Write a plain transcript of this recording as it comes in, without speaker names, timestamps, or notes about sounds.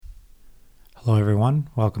Hello, everyone.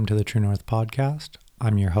 Welcome to the True North Podcast.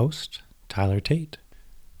 I'm your host, Tyler Tate.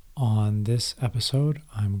 On this episode,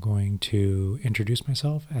 I'm going to introduce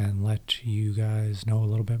myself and let you guys know a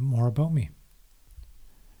little bit more about me.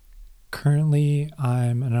 Currently,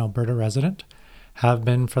 I'm an Alberta resident, have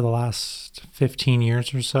been for the last 15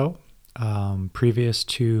 years or so. Previous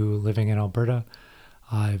to living in Alberta,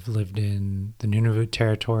 I've lived in the Nunavut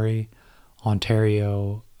Territory,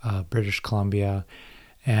 Ontario, British Columbia,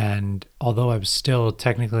 and although I'm still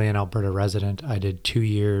technically an Alberta resident, I did 2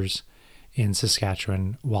 years in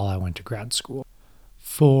Saskatchewan while I went to grad school.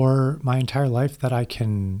 For my entire life that I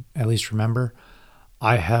can at least remember,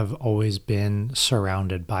 I have always been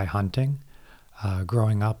surrounded by hunting.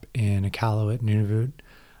 Growing up in Iqaluit, Nunavut,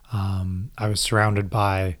 I was surrounded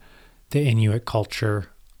by the Inuit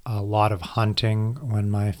culture, a lot of hunting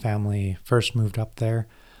when my family first moved up there.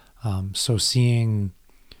 So seeing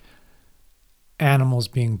animals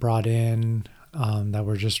being brought in that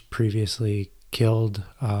were just previously killed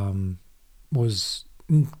was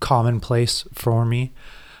commonplace for me.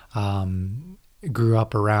 Grew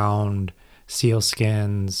up around seal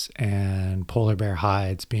skins and polar bear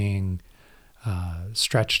hides being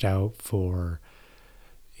stretched out for,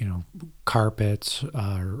 carpets,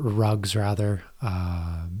 rugs rather,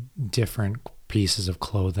 different pieces of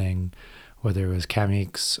clothing, whether it was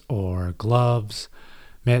kamiks or gloves,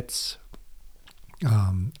 mitts,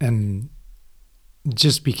 and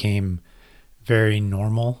just became very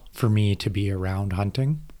normal for me to be around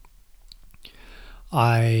hunting.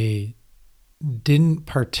 I didn't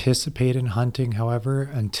participate in hunting, however,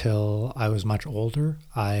 until I was much older.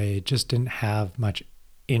 I just didn't have much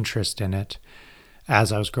interest in it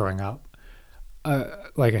as I was growing up.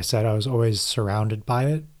 Like I said, I was always surrounded by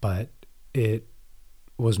it, but it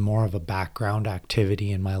was more of a background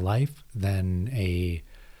activity in my life than a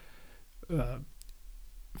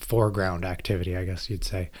foreground activity, I guess you'd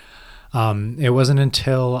say. It wasn't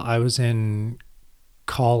until I was in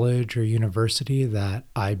college or university that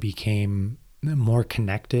I became more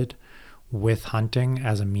connected with hunting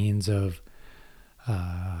as a means of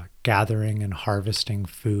gathering and harvesting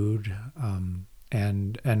food,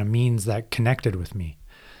 and a means that connected with me.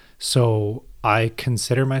 So I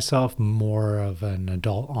consider myself more of an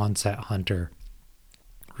adult onset hunter,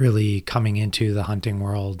 really coming into the hunting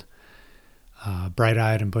world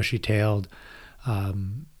bright-eyed and bushy-tailed,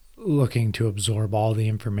 looking to absorb all the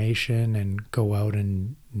information and go out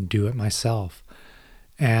and do it myself.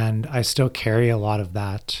 And I still carry a lot of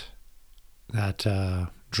that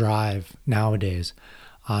drive nowadays.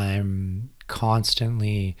 I'm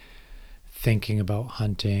constantly thinking about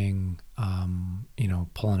hunting,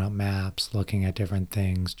 pulling up maps, looking at different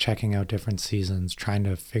things, checking out different seasons, trying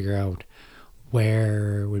to figure out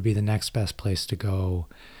where would be the next best place to go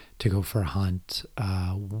for a hunt,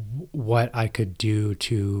 what I could do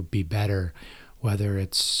to be better, whether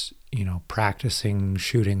it's, practicing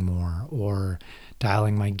shooting more or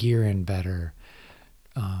dialing my gear in better,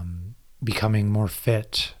 becoming more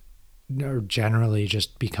fit, or generally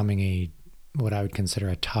just becoming what I would consider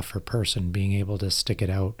a tougher person, being able to stick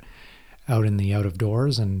it out in the out of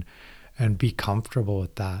doors and be comfortable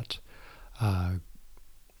with that.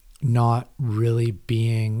 Not really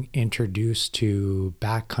being introduced to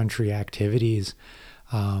backcountry activities,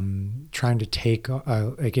 trying to take,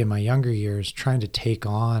 like in my younger years, trying to take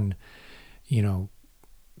on,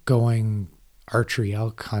 going archery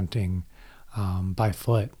elk hunting by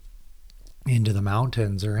foot into the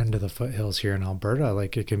mountains or into the foothills here in Alberta.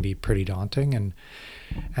 Like, it can be pretty daunting, and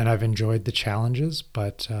I've enjoyed the challenges,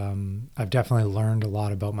 but I've definitely learned a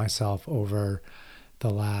lot about myself over the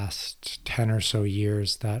last 10 or so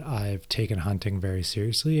years that I've taken hunting very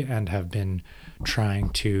seriously and have been trying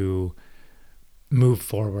to move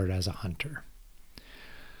forward as a hunter.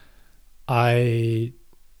 The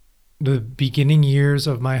beginning years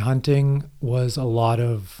of my hunting was a lot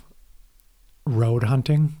of road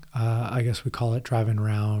hunting. I guess we call it driving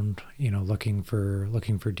around, looking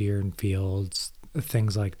for deer in fields,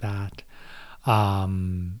 things like that.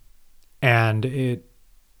 And it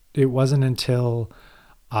wasn't until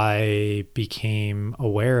I became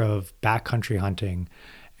aware of backcountry hunting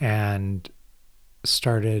and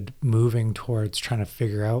started moving towards trying to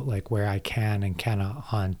figure out like where I can and cannot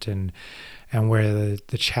hunt, and where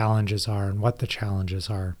the challenges are and what the challenges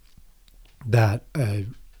are, that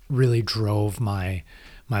really drove my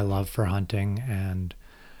love for hunting and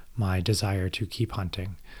my desire to keep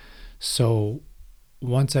hunting. So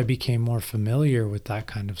once I became more familiar with that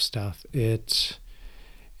kind of stuff, it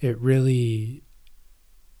really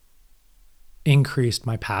increased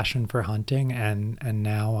my passion for hunting, and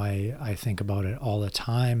now I think about it all the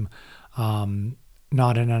time.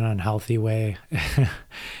 not in an unhealthy way.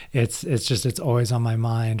 It's just it's always on my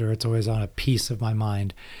mind, or it's always on a piece of my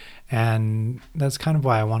mind. And that's kind of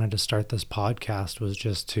why I wanted to start this podcast, was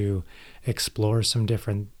just to explore some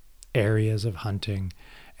different areas of hunting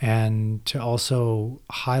and to also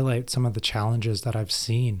highlight some of the challenges that I've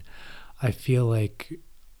seen. I feel like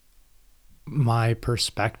my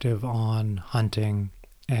perspective on hunting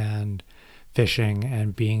and fishing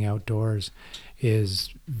and being outdoors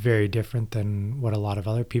is very different than what a lot of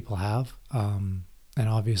other people have. And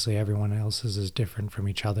obviously, everyone else's is different from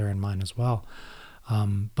each other, and mine as well.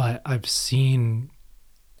 But I've seen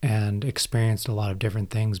and experienced a lot of different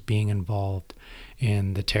things being involved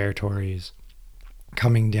in the territories,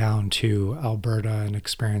 coming down to Alberta and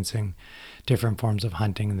experiencing different forms of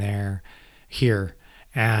hunting here.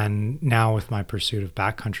 And now with my pursuit of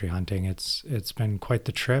backcountry hunting, it's been quite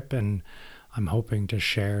the trip, and I'm hoping to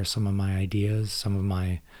share some of my ideas, some of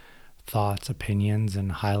my thoughts, opinions,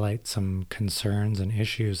 and highlight some concerns and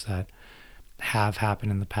issues that have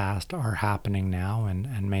happened in the past, are happening now,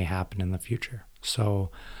 and may happen in the future.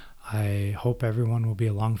 So I hope everyone will be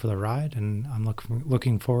along for the ride, and I'm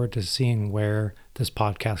looking forward to seeing where this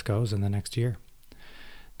podcast goes in the next year.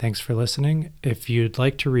 Thanks for listening. If you'd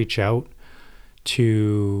like to reach out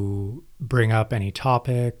to bring up any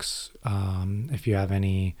topics, if you have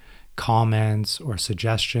any comments or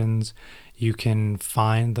suggestions, you can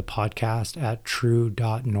find the podcast at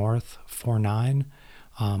true.north49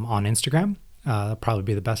 on Instagram. That'll probably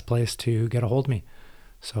be the best place to get a hold of me.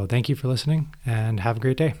 So thank you for listening, and have a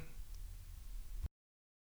great day.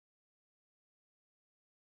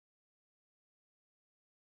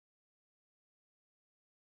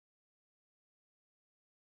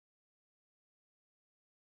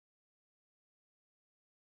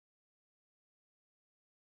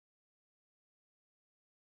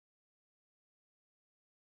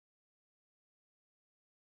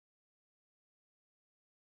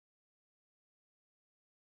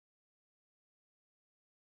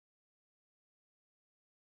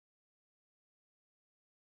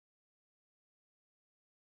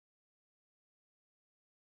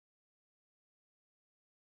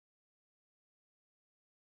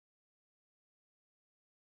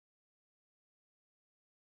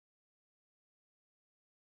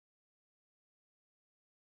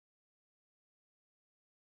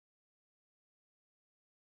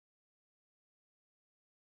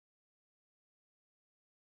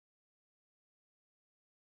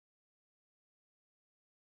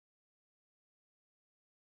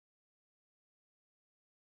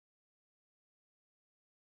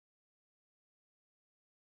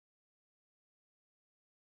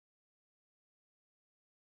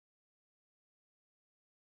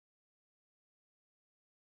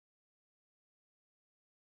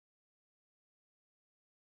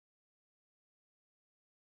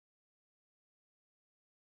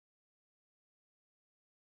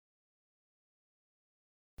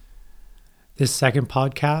 This second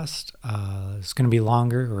podcast is going to be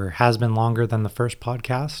longer, or has been longer than the first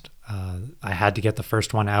podcast. I had to get the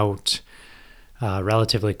first one out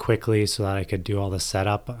relatively quickly so that I could do all the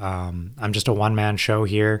setup. I'm just a one-man show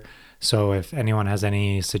here, so if anyone has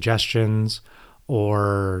any suggestions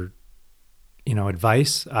or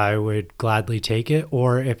advice, I would gladly take it.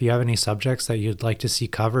 Or if you have any subjects that you'd like to see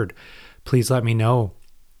covered, please let me know.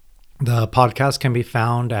 The podcast can be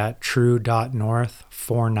found at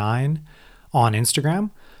true.north49 on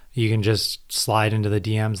Instagram. You can just slide into the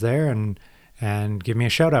DMs there and give me a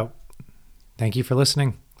shout out. Thank you for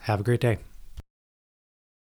listening. Have a great day.